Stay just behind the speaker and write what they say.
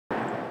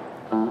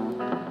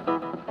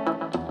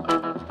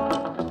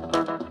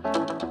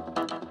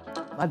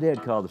My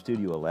dad called the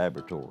studio a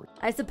laboratory.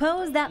 I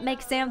suppose that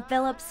makes Sam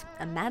Phillips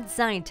a mad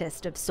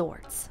scientist of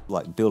sorts.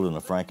 Like building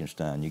a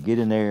Frankenstein. You get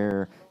in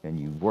there and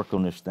you work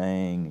on this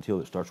thing until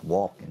it starts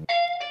walking.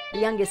 The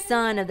youngest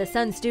son of the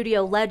Sun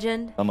Studio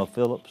legend, I'm a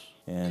Phillips,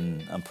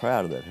 and I'm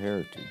proud of that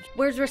heritage.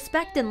 wears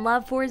respect and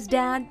love for his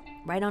dad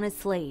right on his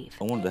sleeve.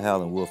 I wanted the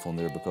Howlin' Wolf on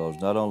there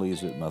because not only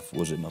was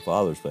it my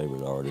father's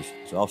favorite artist,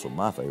 it's also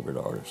my favorite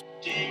artist.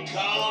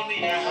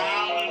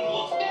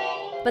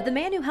 But the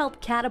man who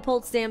helped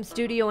catapult Sam's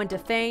studio into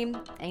fame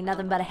ain't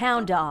nothing but a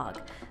hound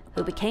dog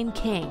who became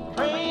king.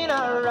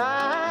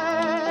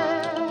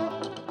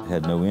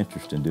 Had no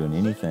interest in doing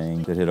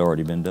anything that had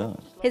already been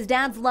done. His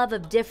dad's love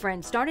of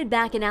difference started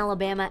back in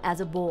Alabama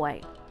as a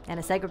boy. In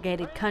a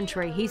segregated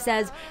country, he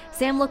says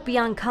Sam looked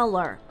beyond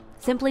color,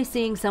 simply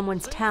seeing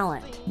someone's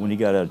talent. When he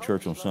got out of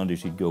church on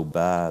Sundays, he'd go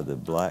by the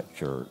black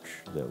church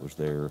that was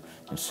there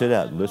and sit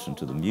out and listen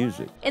to the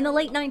music. In the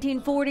late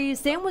 1940s,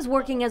 Sam was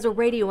working as a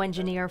radio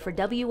engineer for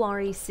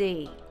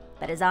WREC,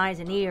 but his eyes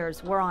and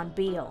ears were on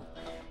Beale.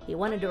 He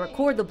wanted to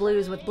record the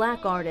blues with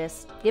black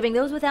artists, giving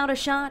those without a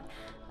shot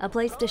a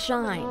place to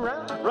shine.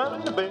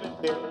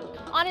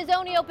 On his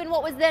own, he opened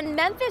what was then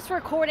Memphis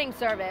Recording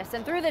Service,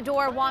 and through the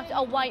door walked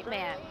a white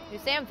man who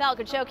Sam felt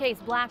could showcase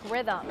black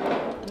rhythm.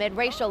 Amid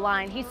racial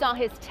line, he saw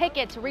his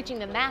ticket to reaching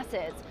the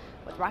masses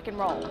with rock and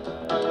roll.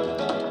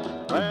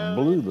 It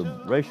blew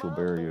the racial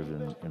barriers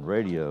in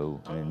radio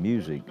and in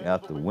music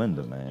out the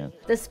window, man.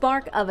 The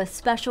spark of a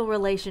special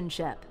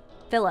relationship.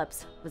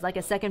 Phillips was like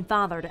a second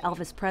father to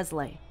Elvis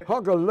Presley.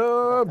 Hunk of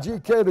love,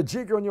 GK the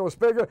Jeek on your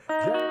speaker.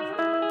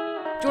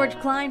 George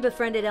Klein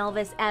befriended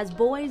Elvis as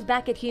boys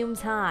back at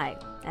Humes High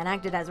and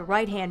acted as a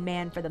right-hand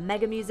man for the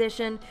mega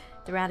musician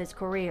throughout his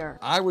career.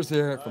 I was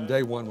there from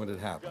day one when it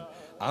happened.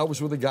 I was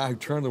with the guy who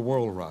turned the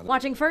world around.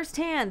 Watching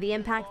firsthand the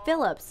impact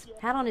Phillips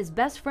had on his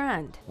best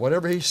friend.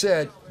 Whatever he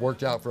said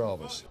worked out for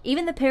Elvis.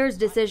 Even the pair's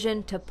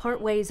decision to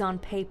part ways on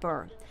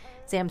paper.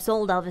 Sam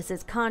sold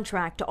Elvis's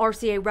contract to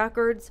RCA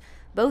Records,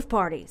 both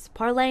parties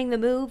parlaying the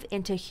move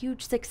into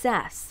huge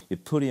success.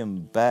 It put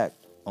him back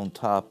on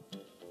top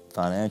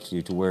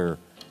financially to where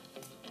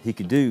he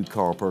could do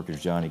Carl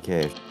Perkins, Johnny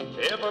Cash.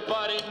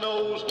 Everybody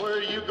knows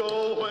where you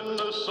go when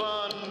the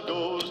sun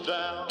goes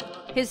down.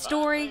 His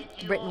story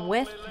written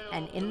with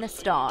and in the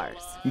stars.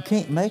 You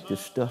can't make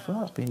this stuff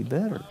up any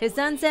better. His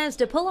son says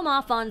to pull him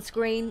off on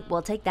screen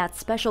will take that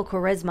special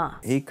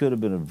charisma. He could have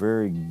been a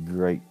very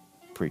great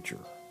preacher.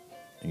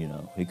 You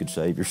know, he could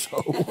save your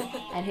soul.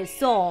 And his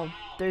soul,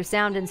 through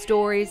sound and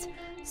stories,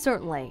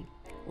 certainly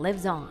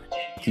lives on.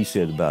 He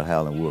said about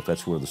Howlin' Wolf,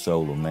 that's where the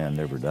soul of man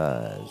never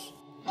dies.